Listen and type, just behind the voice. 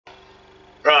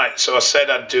Right, so I said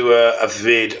I'd do a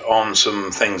vid on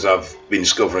some things I've been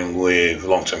discovering with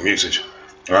long-term usage.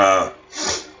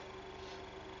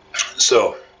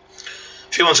 So, a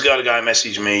few months ago, a guy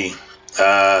messaged me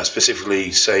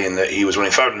specifically saying that he was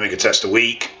running 500 mega test a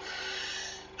week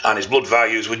and his blood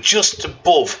values were just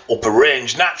above upper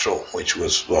range natural, which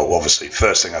was, well, obviously,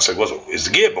 first thing I said was, is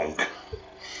the gear bunk?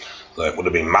 It would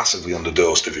have been massively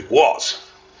underdosed if it was.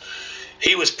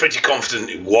 He was pretty confident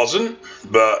it wasn't,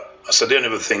 but I said the only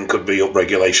other thing could be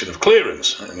upregulation of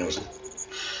clearance. And it was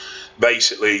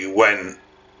basically when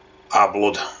our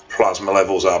blood plasma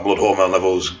levels, our blood hormone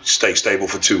levels stay stable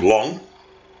for too long,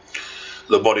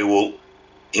 the body will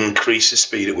increase the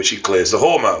speed at which it clears the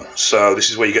hormone. So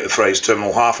this is where you get the phrase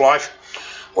terminal half-life,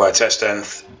 where test end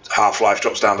half-life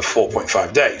drops down to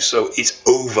 4.5 days. So it's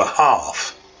over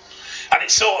half. And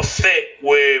it sort of fit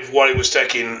with what he was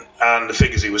taking and the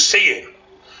figures he was seeing.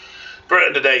 But at the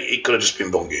end of the day, it could have just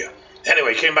been bone gear.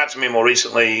 Anyway, he came back to me more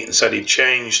recently and said he'd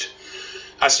changed.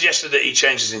 I suggested that he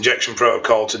change his injection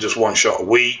protocol to just 1 shot a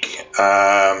week,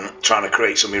 trying to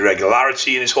create some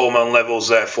irregularity in his hormone levels,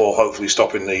 therefore hopefully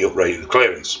stopping the uprated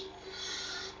clearance.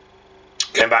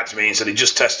 Came back to me and said he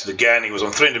just tested again. He was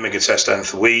on 300 mega test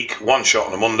nth a week, 1 shot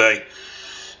on a Monday,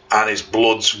 and his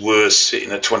bloods were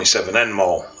sitting at 27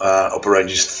 nmol, upper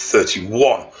range is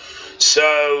 31.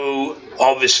 So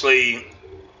obviously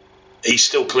he's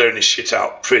still clearing his shit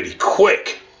out pretty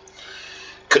quick.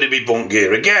 Could it be bunk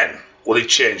gear again? Will he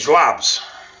change labs?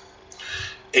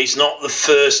 It's not the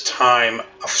first time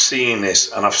I've seen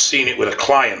this, and I've seen it with a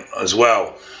client as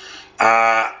well.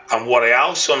 And what I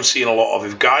also am seeing a lot of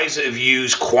is guys that have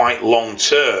used quite long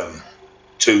term,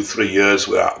 2-3 years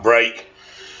without a break.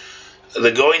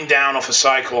 They're going down off a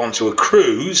cycle onto a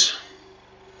cruise,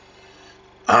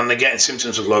 and they're getting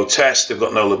symptoms of low test. They've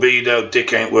got no libido,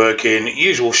 dick ain't working,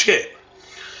 usual shit.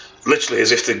 Literally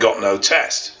as if they've got no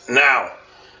test. Now,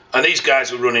 and these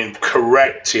guys were running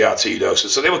correct TRT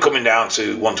doses, so they were coming down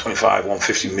to 125,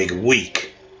 150 meg a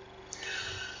week.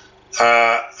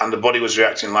 And the body was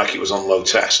reacting like it was on low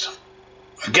test.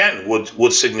 Again,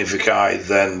 would signify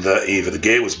then that either the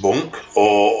gear was bunk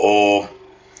or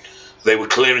they were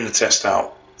clearing the test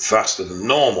out faster than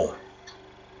normal.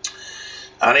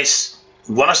 And it's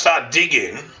when I started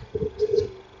digging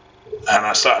and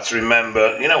I started to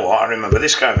remember, you know what, I remember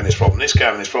this guy having this problem, this guy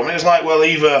having this problem. It was like, well,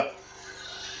 either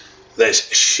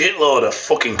there's a shitload of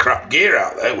fucking crap gear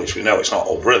out there, which we know it's not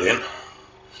all brilliant,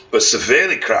 but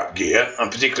severely crap gear,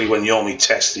 and particularly when your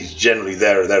test is generally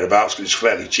there or thereabouts because it's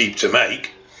fairly cheap to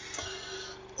make,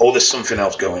 or there's something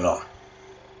else going on.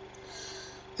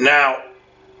 Now,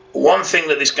 one thing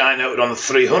that this guy noted on the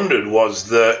 300 was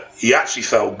that he actually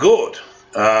felt good,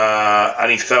 and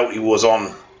he felt he was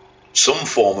on some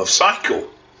form of cycle,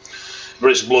 but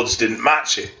his bloods didn't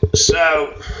match it.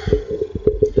 So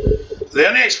the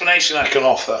only explanation I can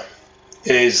offer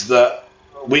is that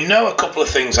we know a couple of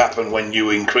things happen when you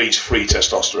increase free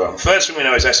testosterone. First thing we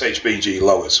know is SHBG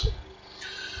lowers,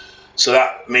 so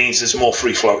that means there's more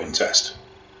free floating test.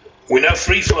 We know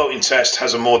free floating test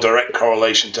has a more direct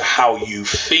correlation to how you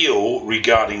feel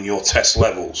regarding your test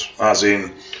levels, as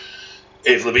in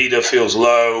if libido feels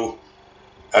low,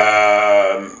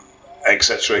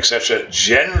 etc., etc.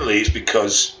 Generally it's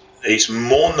because it's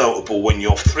more notable when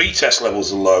your free test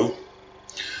levels are low.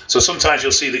 So sometimes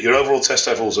you'll see that your overall test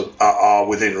levels are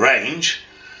within range,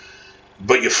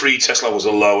 but your free test levels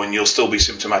are low and you'll still be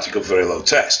symptomatic of very low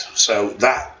test. So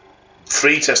that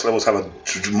free test levels have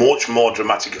a much more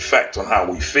dramatic effect on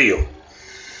how we feel.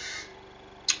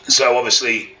 So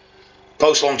obviously,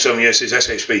 post long-term uses,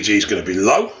 SHBG is going to be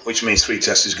low, which means free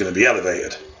test is going to be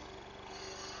elevated.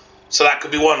 So that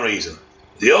could be one reason.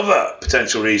 The other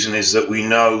potential reason is that we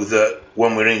know that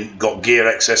when we've got gear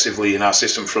excessively in our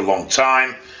system for a long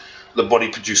time, the body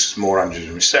produces more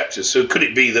androgen receptors. So could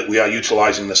it be that we are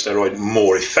utilizing the steroid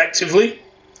more effectively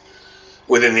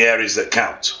within the areas that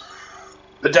count?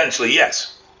 Potentially,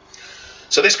 yes.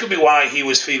 So this could be why he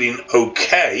was feeling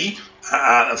okay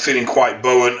and feeling quite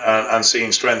buoyant and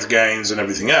seeing strength gains and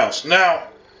everything else. Now,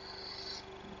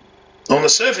 on the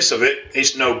surface of it,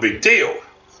 it's no big deal.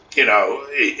 You know,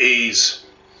 he's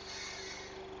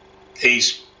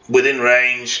within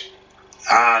range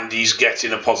and he's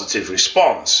getting a positive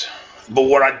response. But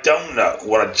what I don't know,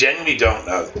 what I genuinely don't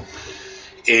know,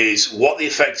 is what the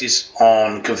effect is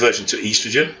on conversion to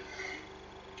estrogen.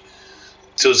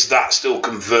 Does that still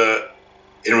convert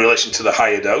in relation to the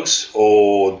higher dose,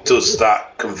 or does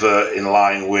that convert in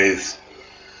line with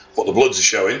what the bloods are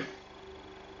showing?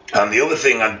 And the other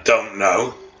thing I don't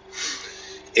know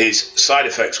is side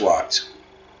effects wise.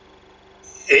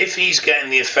 If he's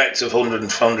getting the effect of 100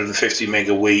 and 150 meg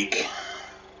a week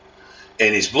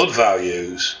in his blood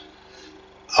values,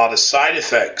 are the side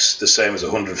effects the same as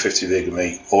 150 mg a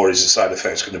week, or is the side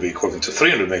effects going to be equivalent to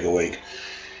 300 mg a week?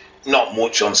 Not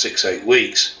much on 6-8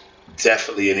 weeks.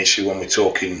 Definitely an issue when we're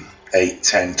talking 8,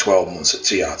 10, 12 months at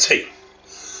TRT.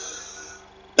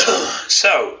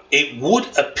 So it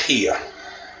would appear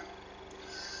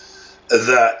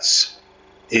that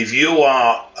if you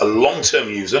are a long-term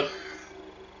user,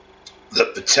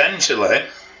 that potentially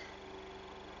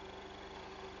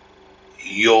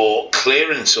your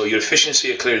clearance or your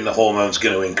efficiency of clearing the hormone is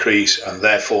going to increase, and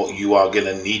therefore you are going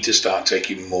to need to start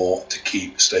taking more to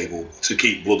keep stable, to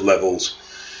keep blood levels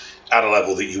at a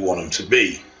level that you want them to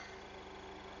be.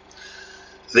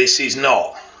 This is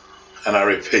not, and I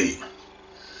repeat,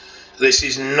 this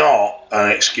is not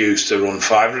an excuse to run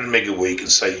 500 mg a week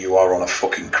and say you are on a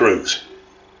fucking cruise.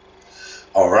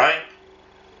 All right?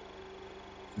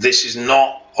 This is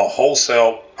not a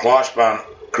wholesale Clarkspan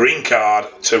green card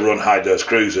to run high dose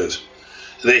cruisers.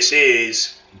 This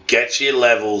is get your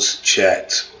levels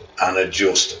checked and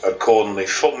adjust accordingly.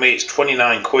 Fuck me, it's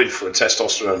 29 quid for a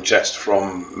testosterone test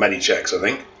from Medichecks, I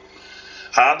think.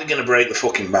 Hardly going to break the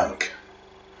fucking bank.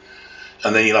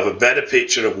 And then you'll have a better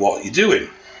picture of what you're doing.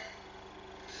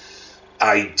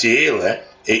 Ideally,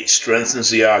 it strengthens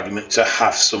the argument to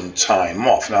have some time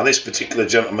off. Now, this particular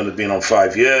gentleman had been on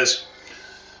 5 years.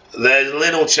 There's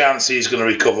little chance he's going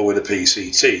to recover with a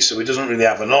PCT, so he doesn't really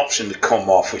have an option to come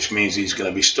off, which means he's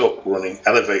going to be stuck running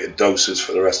elevated doses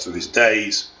for the rest of his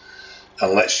days.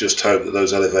 And let's just hope that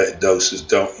those elevated doses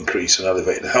don't increase an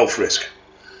elevated health risk.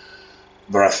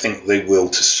 But I think they will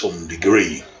to some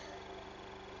degree,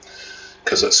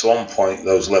 because at some point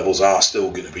those levels are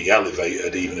still going to be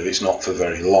elevated, even if it's not for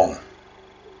very long.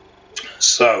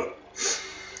 So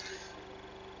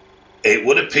it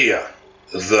would appear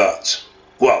that,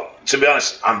 well, to be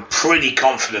honest, I'm pretty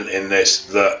confident in this,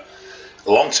 that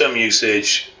long-term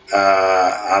usage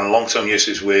and long-term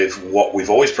usage with what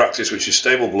we've always practiced, which is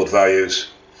stable blood values,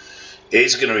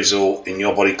 is going to result in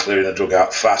your body clearing the drug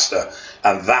out faster,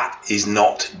 and that is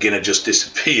not going to just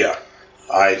disappear.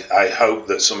 I hope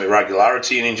that some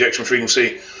irregularity in injection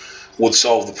frequency would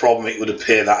solve the problem. It would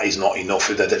appear that is not enough.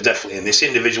 Definitely in this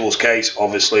individual's case,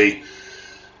 obviously,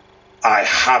 I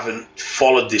haven't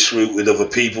followed this route with other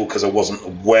people because I wasn't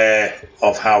aware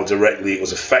of how directly it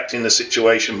was affecting the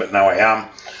situation, but now I am.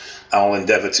 I'll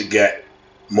endeavour to get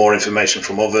more information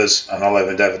from others, and I'll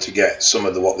endeavour to get some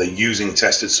of what they're using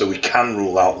tested so we can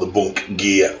rule out the bunk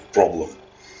gear problem.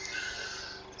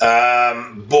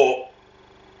 But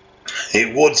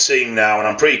it would seem now, and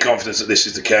I'm pretty confident that this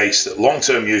is the case, that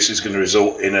long-term use is going to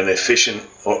result in an efficient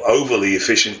or overly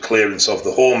efficient clearance of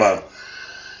the hormone.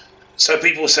 So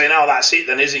people are saying, oh, that's it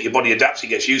then, isn't it? Your body adapts, it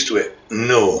gets used to it.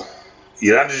 No.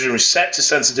 Your androgen receptor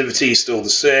sensitivity is still the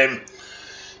same,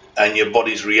 and your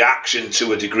body's reaction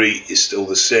to a degree is still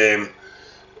the same,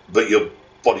 but your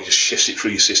body just shifts it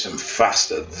through your system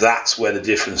faster. That's where the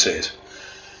difference is.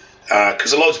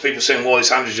 Because a lot of people are saying, well,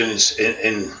 it's androgen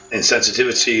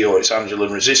insensitivity or it's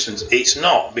androgen resistance. It's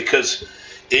not, because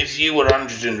if you were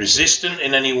androgen resistant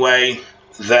in any way,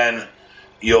 then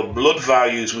your blood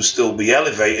values would still be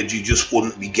elevated. You just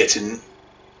wouldn't be getting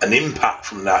an impact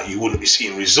from that. You wouldn't be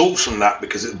seeing results from that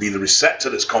because it would be the receptor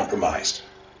that's compromised.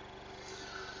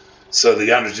 So the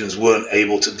androgens weren't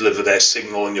able to deliver their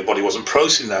signal and your body wasn't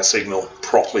processing that signal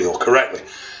properly or correctly.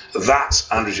 That's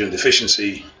androgen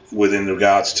deficiency within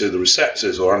regards to the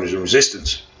receptors or androgen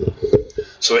resistance.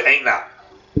 So it ain't that.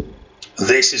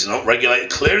 This is an upregulated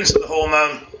clearance of the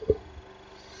hormone,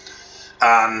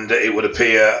 and it would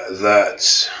appear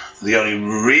that the only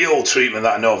real treatment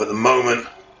that I know of at the moment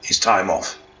is time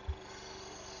off.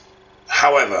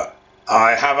 However,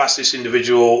 I have asked this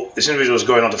individual is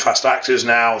going on to fast actors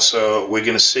now, so we're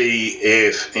going to see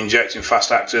if injecting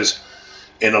fast actors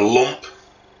in a lump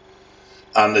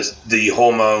and the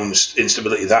hormone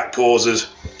instability that causes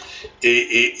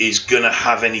it is going to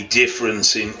have any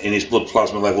difference in his blood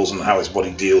plasma levels and how his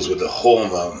body deals with the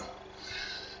hormone.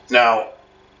 Now,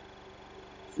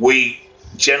 we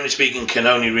generally speaking can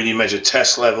only really measure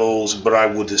test levels, but I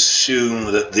would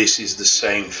assume that this is the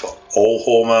same for all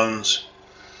hormones.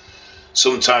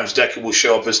 Sometimes DECA will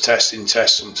show up as testing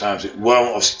tests, sometimes it won't.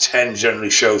 Obviously 10 generally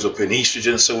shows up in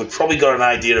estrogen, so we've probably got an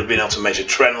idea of being able to measure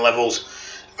trend levels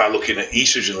by looking at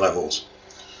estrogen levels.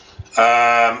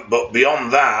 But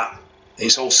beyond that,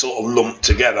 it's all sort of lumped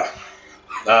together.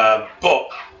 But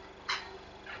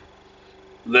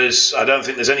I don't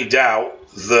think there's any doubt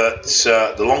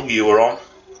that the longer you are on,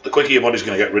 the quicker your body's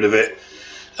going to get rid of it.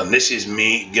 And this is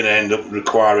me going to end up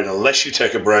requiring, unless you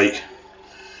take a break,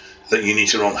 that you need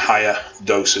to run higher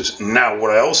doses. Now,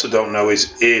 what I also don't know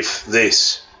is if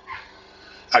this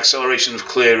acceleration of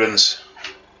clearance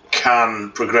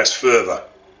can progress further,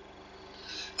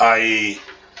 i.e.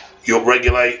 you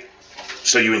upregulate,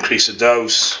 so you increase the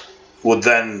dose, would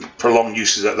then prolong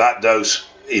uses at that dose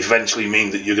eventually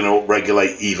mean that you're going to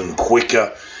upregulate even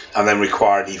quicker and then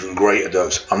require an even greater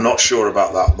dose. I'm not sure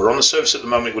about that, but on the surface at the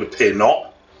moment it would appear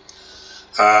not.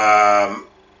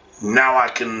 Now I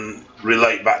can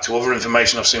relate back to other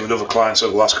information I've seen with other clients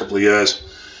over the last couple of years,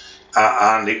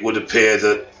 and it would appear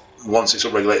that once it's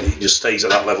upregulated, it just stays at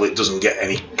that level. It doesn't get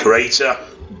any greater,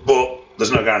 but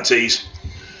there's no guarantees.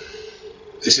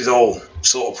 This is all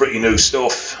sort of pretty new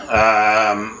stuff,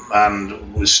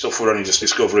 and with stuff we're only just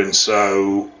discovering,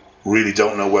 so really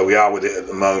don't know where we are with it at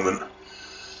the moment.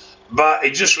 But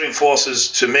it just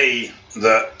reinforces to me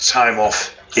that time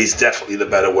off is definitely the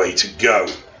better way to go.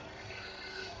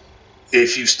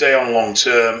 If you stay on long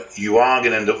term, you are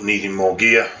going to end up needing more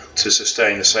gear to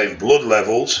sustain the same blood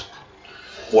levels.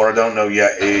 What I don't know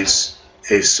yet is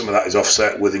if some of that is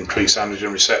offset with increased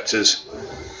androgen receptors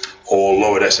or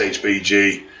lowered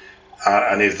SHBG,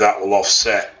 and if that will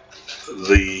offset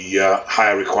the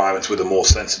higher requirements with a more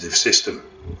sensitive system.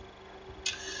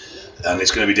 And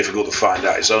it's going to be difficult to find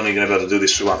out. It's only going to be able to do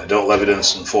this through anecdotal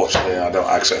evidence. Unfortunately, I don't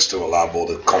have access to a lab or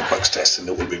the complex testing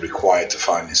that would be required to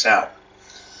find this out.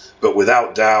 But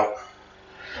without doubt,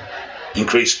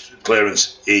 increased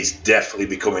clearance is definitely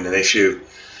becoming an issue,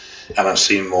 and I'm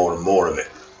seeing more and more of it.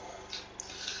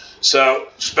 So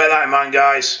just bear that in mind,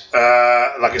 guys.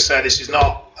 Like I said, this is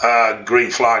not a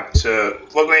green flag to,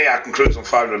 look at me, I can cruise on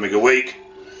 500 mg a week.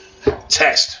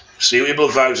 Test, see what your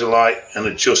blood values are like and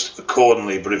adjust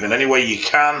accordingly. But if in any way you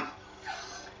can,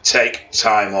 take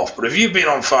time off. But if you've been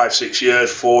on 5, 6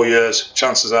 years, 4 years,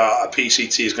 chances are a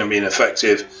PCT is going to be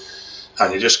ineffective,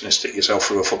 and you're just going to stick yourself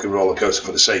through a fucking roller coaster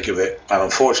for the sake of it. And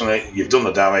unfortunately, you've done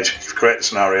the damage, you've created the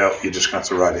scenario, you're just going to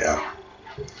have to ride it out.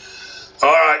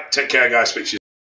 Alright, take care, guys. Speak to you.